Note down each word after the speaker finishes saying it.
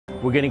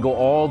we're going to go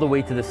all the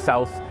way to the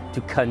south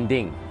to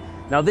Kending.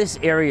 Now this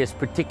area is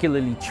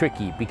particularly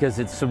tricky because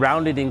it's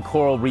surrounded in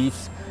coral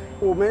reefs.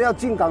 我们要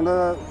进港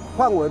的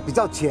范围比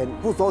较浅，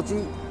不熟悉，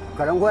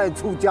可能会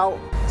触礁。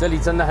这里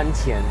真的很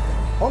浅。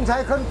红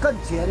柴坑更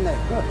浅呢。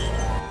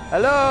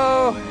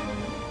Hello,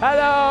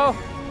 hello.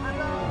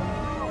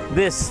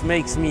 This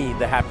makes me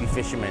the happy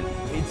fisherman.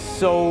 It's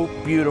so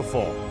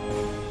beautiful.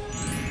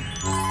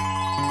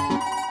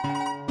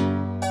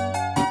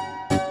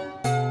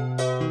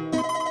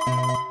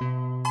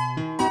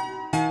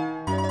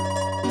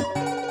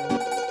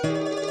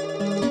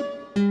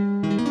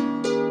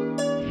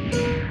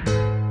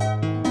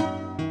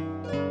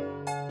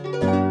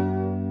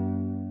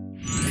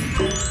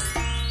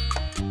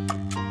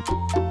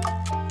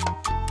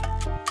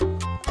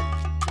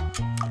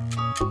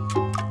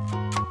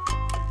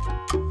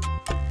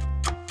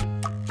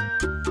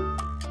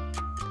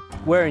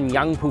 We're in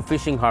Yangpu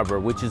Fishing Harbor,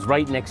 which is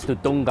right next to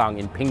Donggang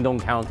in Pingdong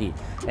County.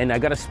 And I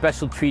got a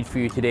special treat for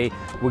you today.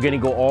 We're going to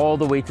go all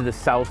the way to the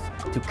south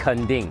to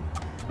Kending.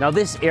 Now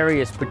this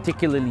area is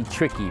particularly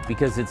tricky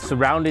because it's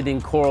surrounded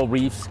in coral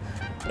reefs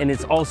and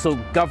it's also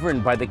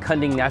governed by the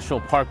Kending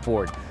National Park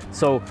Board.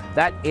 So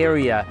that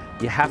area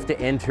you have to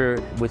enter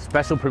with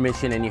special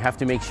permission, and you have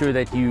to make sure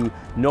that you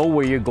know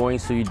where you're going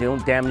so you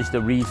don't damage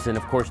the reefs, and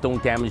of course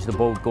don't damage the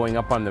boat going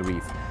up on the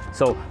reef.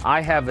 So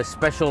I have a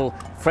special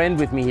friend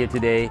with me here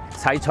today,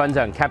 Cai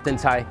Chuanzang, Captain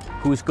Cai,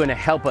 who's going to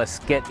help us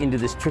get into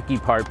this tricky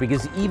part,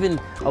 because even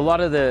a lot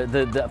of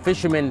the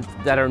fishermen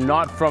that are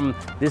not from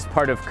this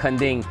part of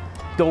Kending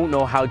don't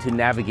know how to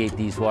navigate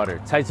these waters.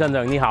 蔡船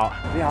长你好。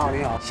你好，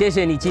你好。谢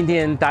谢你今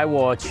天带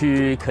我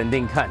去垦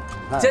丁看。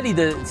这里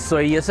的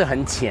水也是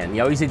很浅，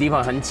有一些地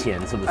方很浅，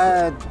是不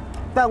是？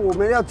但我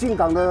们要进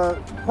港的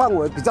范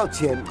围比较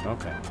浅。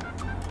OK。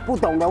不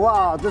懂的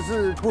话，就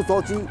是不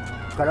熟悉，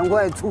可能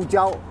会触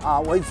礁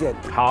啊，危险。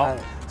好。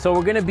So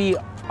we're going to be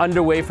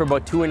underway for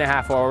about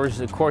 2.5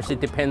 hours. Of course,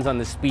 it depends on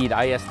the speed.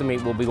 I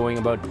estimate we'll be going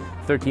about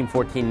 13,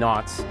 14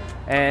 knots.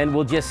 And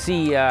we'll just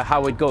see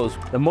how it goes.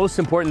 The most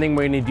important thing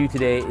we're going to do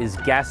today is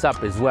gas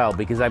up as well,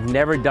 because I've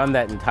never done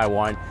that in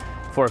Taiwan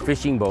for a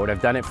fishing boat.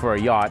 I've done it for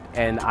a yacht,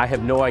 and I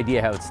have no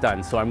idea how it's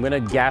done. So I'm going to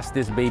gas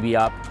this baby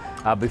up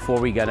before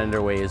we get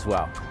underway as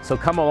well. So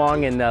come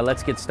along and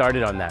let's get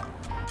started on that.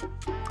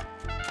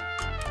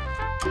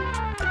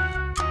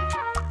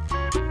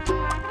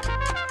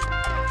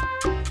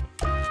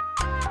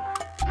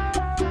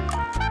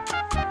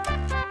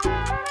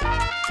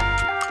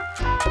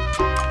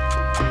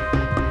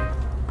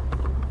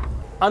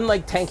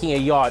 Unlike tanking a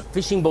yacht,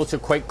 fishing boats are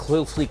quite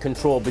closely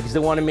controlled because they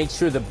want to make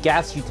sure the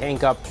gas you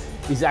tank up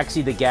is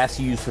actually the gas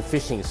you use for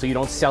fishing, so you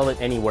don't sell it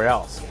anywhere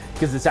else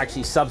because it's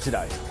actually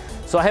subsidized.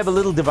 So I have a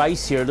little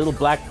device here, a little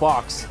black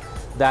box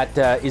that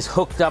is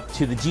hooked up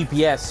to the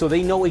GPS, so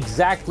they know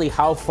exactly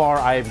how far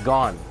I've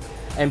gone.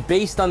 And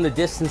based on the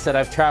distance that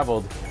I've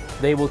traveled,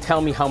 they will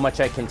tell me how much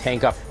I can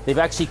tank up. They've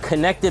actually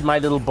connected my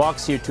little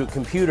box here to a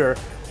computer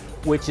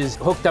which is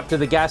hooked up to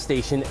the gas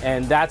station,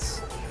 and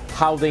that's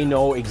how they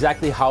know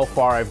exactly how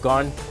far I've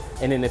gone,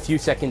 and in a few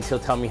seconds he'll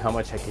tell me how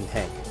much I can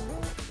tank.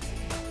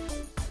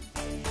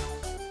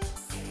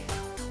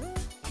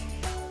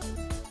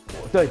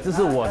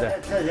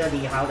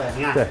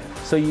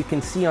 So you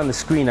can see on the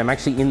screen I'm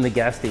actually in the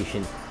gas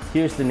station.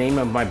 Here's the name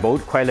of my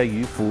boat, 快乐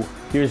渔夫.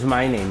 Here's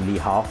my name, Li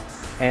Hao.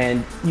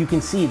 And you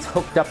can see it's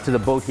hooked up to the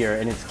boat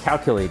here and it's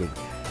calculating.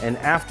 And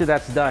after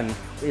that's done,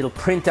 it'll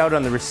print out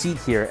on the receipt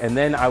here, and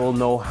then I will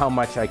know how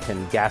much I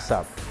can gas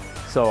up.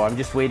 So I'm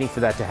just waiting for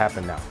that to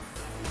happen now.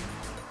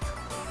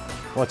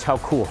 Watch how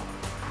cool.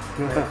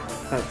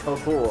 超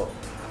酷。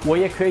我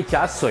也可以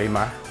加水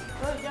吗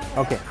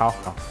？OK， 好。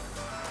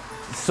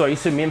水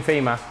是免费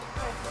吗？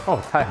哦，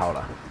太好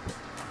了。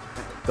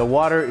The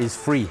water is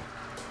free.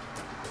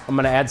 I'm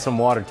gonna add some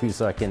water too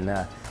so I can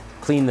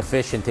clean the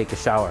fish and take a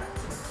shower.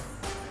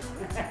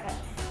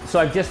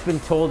 So I've just been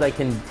told I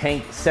can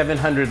tank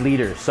 700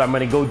 liters. So I'm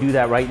gonna go do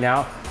that right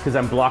now because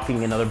I'm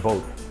blocking another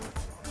boat.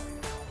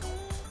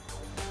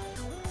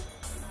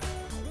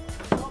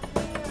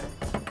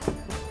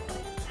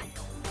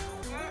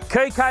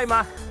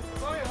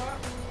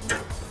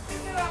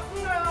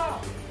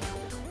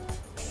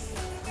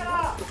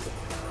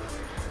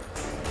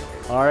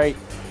 All right,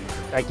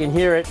 I can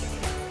hear it.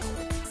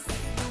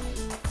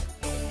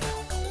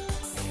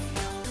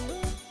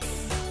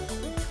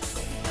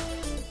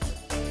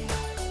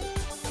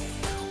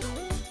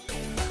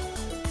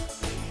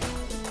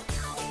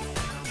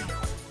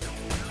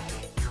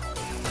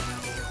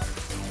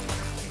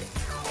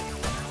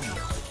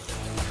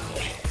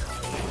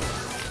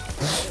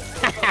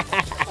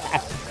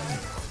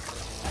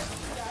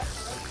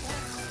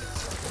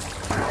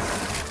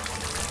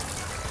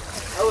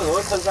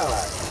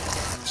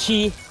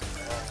 Chi.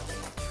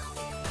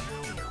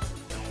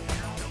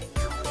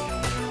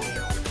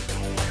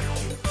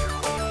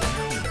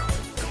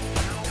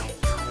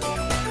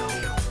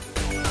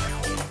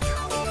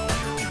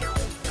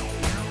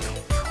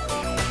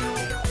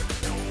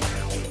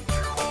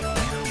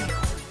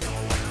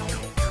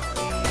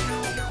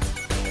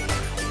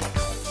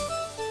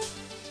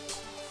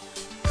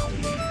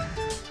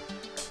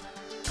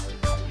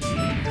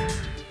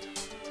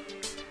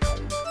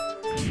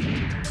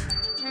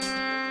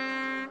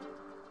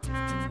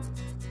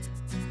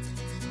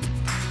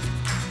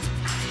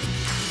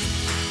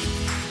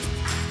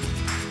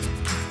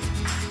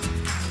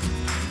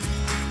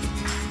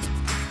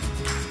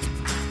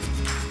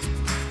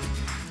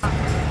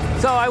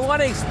 So I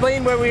want to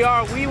explain where we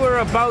are. We were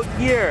about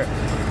here.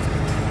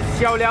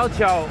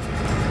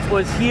 Xiaoliaoqiao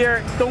was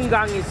here,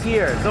 Donggang is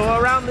here. So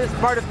around this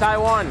part of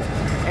Taiwan.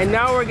 And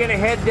now we're gonna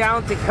head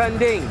down to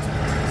Kunding.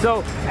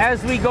 So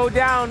as we go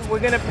down,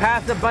 we're gonna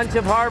pass a bunch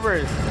of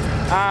harbors.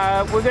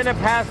 We're gonna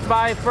pass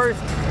by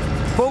first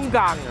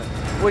Donggang,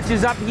 which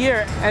is up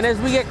here. And as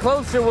we get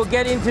closer, we'll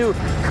get into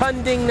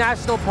Kunding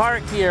National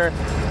Park here.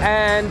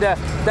 And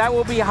that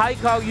will be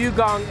Haikao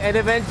Yugong. And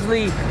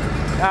eventually,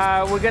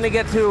 we're gonna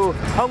get to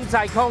Hong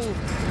Zai Kong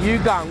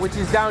Yugong, which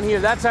is down here.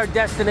 That's our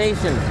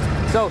destination.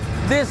 So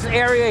this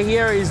area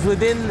here is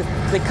within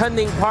the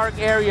Kunding Park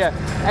area.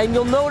 And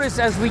you'll notice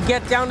as we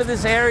get down to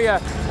this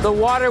area, the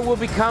water will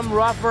become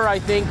rougher, I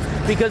think,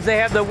 because they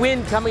have the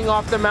wind coming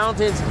off the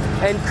mountains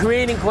and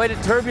creating quite a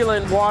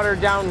turbulent water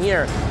down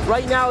here.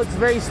 Right now it's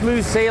very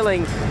smooth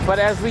sailing, but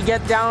as we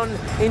get down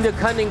into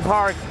Kunding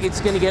Park,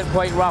 it's gonna get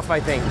quite rough, I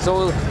think.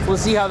 So we'll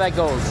see how that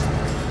goes.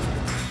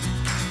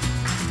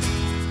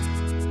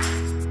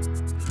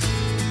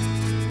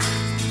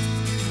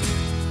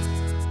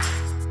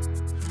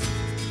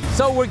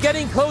 So we're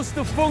getting close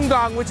to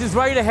Funggang, which is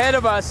right ahead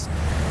of us,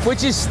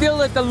 which is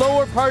still at the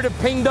lower part of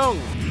Pingdong.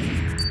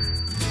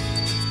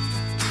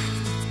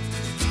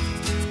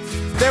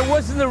 There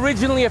wasn't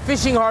originally a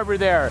fishing harbor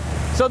there,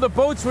 so the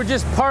boats were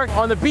just parked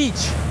on the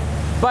beach.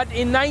 But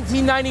in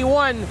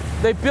 1991,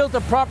 they built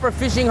a proper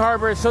fishing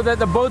harbor so that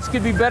the boats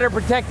could be better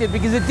protected,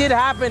 because it did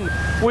happen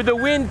with the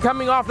wind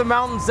coming off the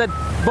mountains that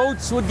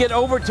boats would get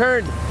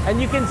overturned.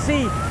 And you can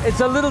see it's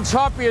a little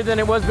choppier than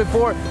it was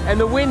before, and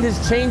the wind has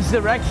changed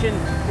direction.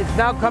 It's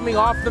now coming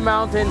off the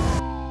mountain.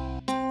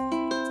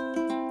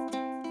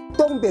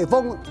 东北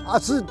风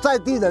是在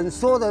地人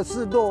说的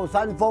是落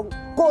山风，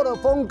过了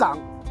风港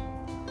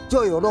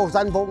就有落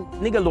山风。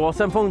那个落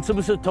山风是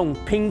不是从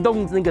屏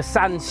东那个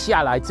山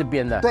下来这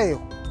边的？对，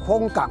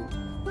风港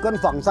跟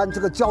枋山这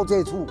个交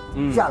界处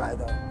下来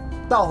的，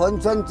到恒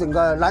春整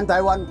个南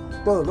台湾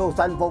都有落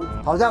山风，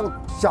好像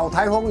小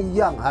台风一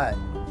样，哎。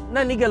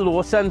那个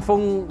落山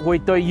风会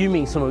对渔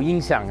民什么影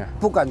响啊？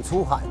不敢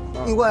出海，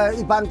因为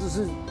一般就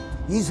是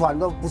渔船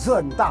都不是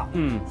很大，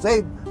所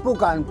以不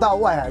敢到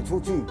外海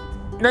出去。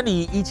那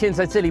你以前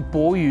在这里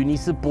捕鱼，你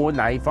是捕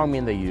哪一方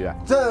面的鱼啊？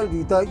这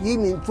里的渔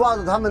民抓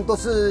的他们都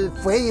是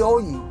洄游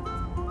鱼，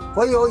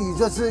洄游鱼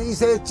就是一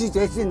些季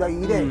节性的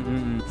鱼类，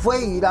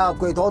飞鱼啦、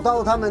鬼头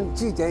刀，他们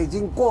季节已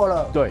经过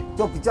了，对，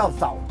就比较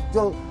少，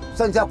就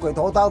剩下鬼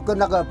头刀跟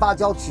那个芭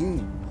蕉旗鱼。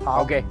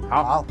好 ，OK，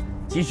 好，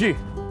继续。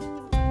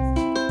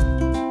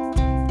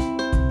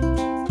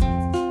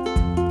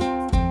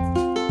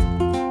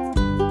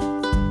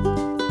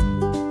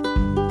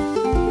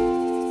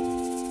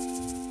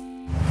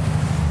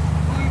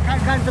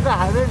看这个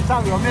海面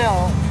上有没有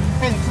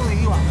电视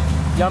渔网？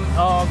有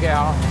哦 ，OK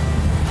好。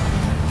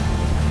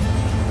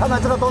他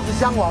们这个都是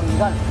箱网，你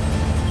看，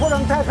不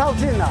能太靠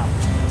近了，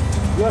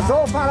有时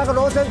候怕那个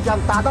螺旋桨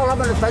打到他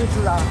们的绳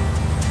子啊。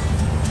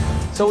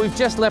So we've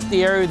just left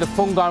the area of the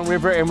Funggang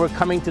River and we're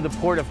coming to the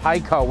port of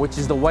Haikao, which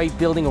is the white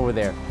building over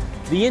there.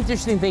 The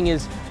interesting thing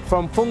is,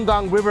 from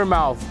Funggang River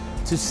mouth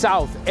to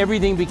south,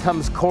 everything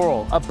becomes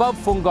coral. Above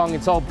Funggang,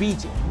 it's all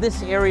beach.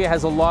 This area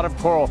has a lot of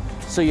coral,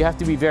 so you have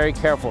to be very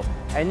careful.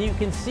 And you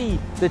can see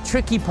the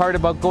tricky part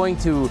about going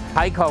to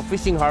Haikao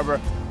Fishing Harbor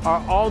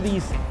are all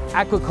these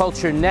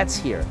aquaculture nets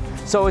here.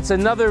 So it's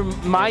another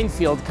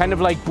minefield, kind of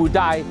like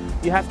Budai.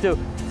 You have to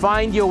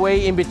find your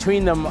way in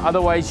between them,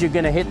 otherwise you're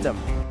gonna hit them.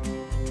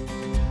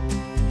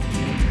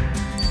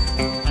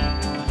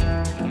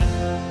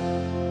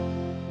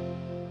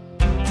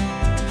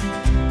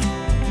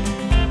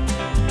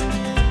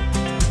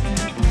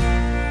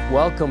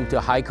 Welcome to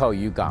Haikao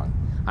Yugong.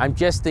 I'm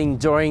just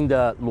enjoying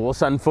the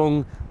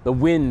luosanfeng, the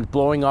wind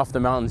blowing off the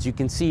mountains. You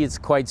can see it's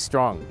quite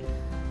strong.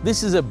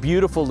 This is a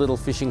beautiful little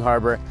fishing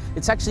harbor.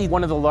 It's actually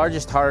one of the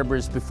largest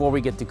harbors before we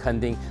get to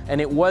Kunding,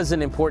 and it was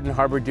an important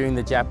harbor during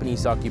the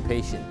Japanese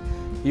occupation.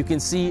 You can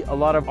see a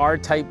lot of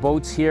R-type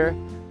boats here,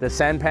 the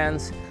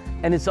sampans,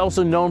 and it's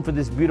also known for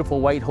this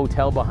beautiful white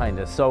hotel behind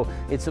us. So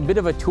it's a bit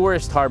of a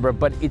tourist harbor,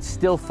 but it's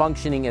still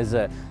functioning as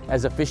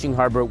a fishing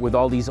harbor with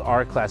all these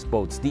R-class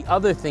boats. The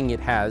other thing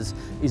it has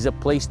is a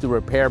place to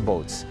repair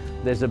boats.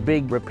 There's a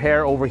big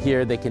repair over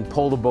here. They can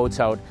pull the boats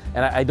out,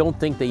 and I don't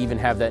think they even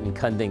have that in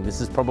Kunding. This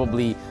is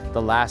probably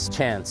the last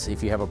chance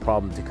if you have a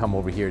problem to come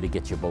over here to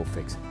get your boat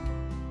fixed.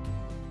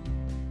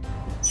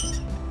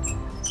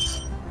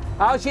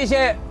 好，谢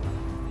谢。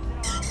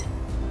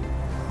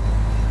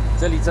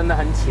这里真的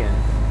很浅，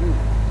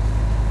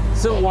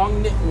是往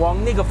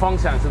那个方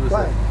向是不是？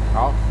对，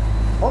好。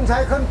红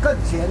柴坑更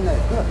浅呢。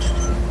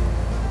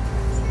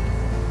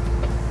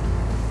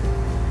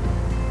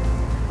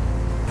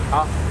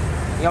好。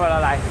你要不要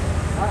来？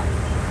啊！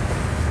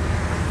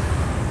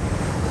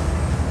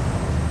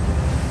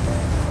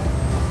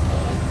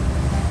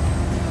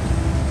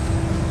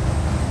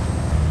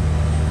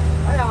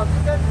还好今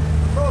天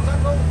落山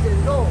风减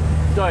弱。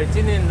对，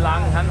今天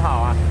浪很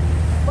好啊。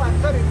不然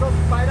这里都是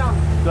白浪。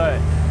对。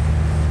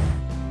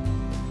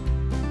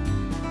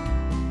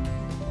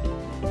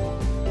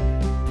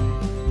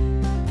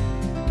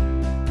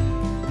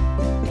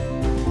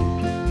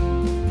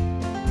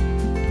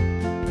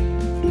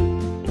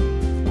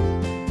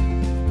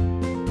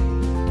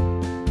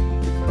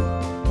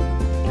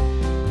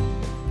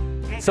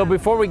So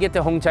before we get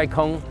to Hong Chai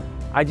Kong,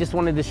 I just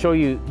wanted to show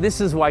you, this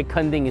is why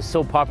Kunding is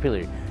so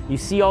popular. You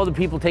see all the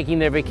people taking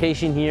their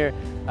vacation here,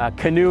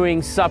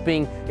 canoeing,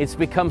 supping. It's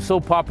become so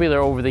popular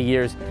over the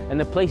years, and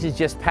the place is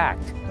just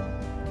packed.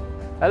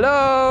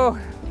 Hello!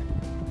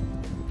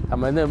 他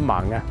们很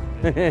忙啊。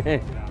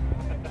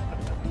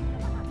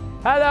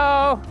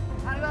Hello!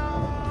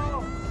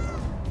 Hello!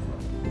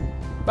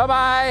 Bye bye!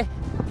 Bye-bye!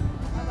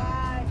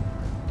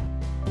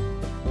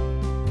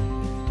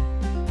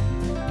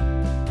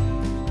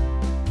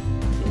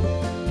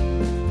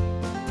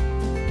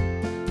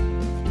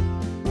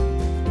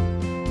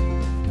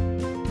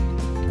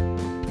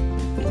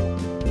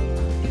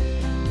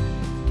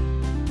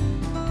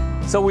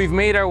 So we've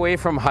made our way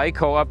from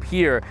Haikou up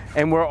here,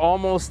 and we're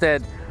almost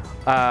at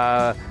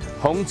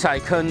Hong Chai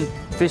Kung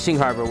Fishing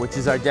Harbor, which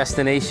is our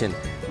destination.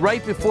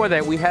 Right before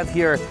that, we have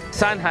here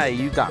Sanhai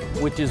Yugang,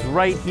 which is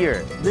right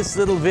here, this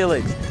little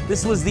village.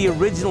 This was the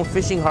original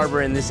fishing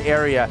harbor in this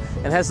area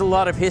and has a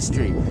lot of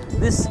history.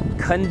 This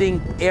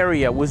Kunding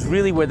area was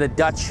really where the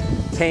Dutch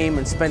came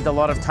and spent a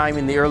lot of time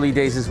in the early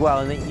days as well.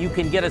 And you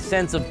can get a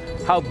sense of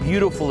how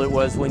beautiful it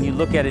was when you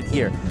look at it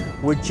here.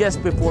 We're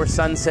just before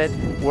sunset.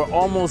 We're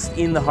almost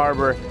in the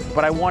harbor,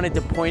 but I wanted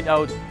to point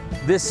out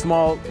this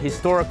small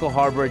historical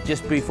harbor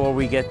just before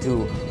we get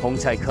to Hong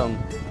Chai Kung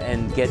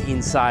and get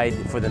inside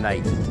for the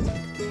night.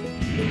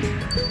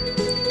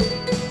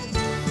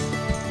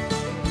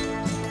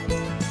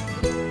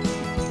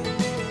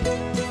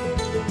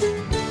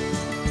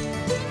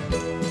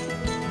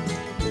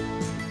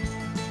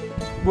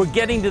 We're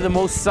getting to the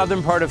most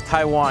southern part of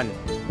Taiwan,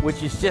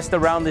 which is just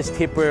around this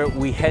tip where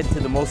we head to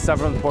the most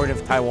southern part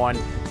of Taiwan,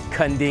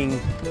 Kunding,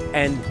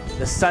 and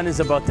the sun is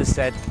about to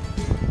set.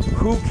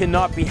 Who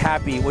cannot be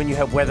happy when you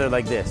have weather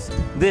like this?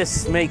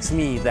 This makes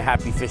me the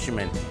happy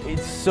fisherman.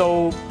 It's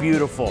so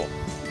beautiful.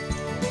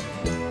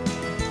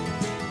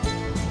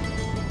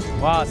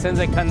 Wow, 现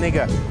在看那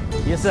个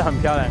也是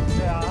很漂亮。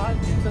对啊，它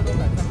颜色都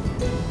染上去。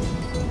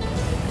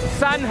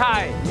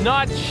Sanhai,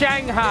 not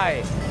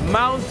Shanghai.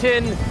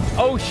 Mountain,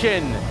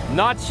 ocean,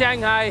 not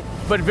Shanghai,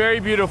 but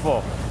very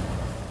beautiful.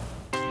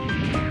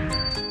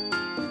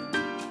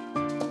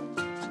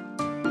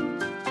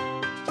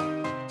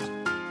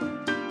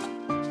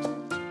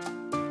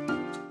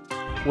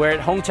 We're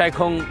at Hong Chai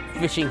Kung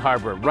Fishing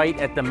Harbor, right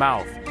at the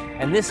mouth.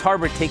 And this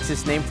harbor takes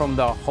its name from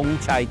the Hong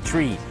Chai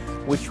tree,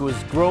 which was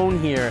grown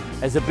here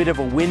as a bit of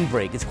a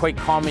windbreak. It's quite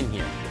common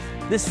here.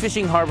 This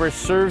fishing harbor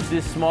serves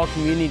this small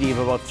community of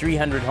about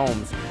 300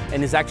 homes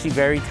and is actually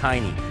very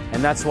tiny.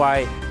 And that's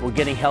why we're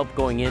getting help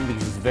going in,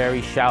 because it's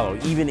very shallow.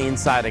 Even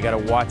inside, I gotta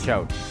watch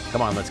out.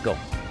 Come on, let's go.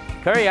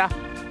 Korea,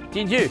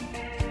 进去.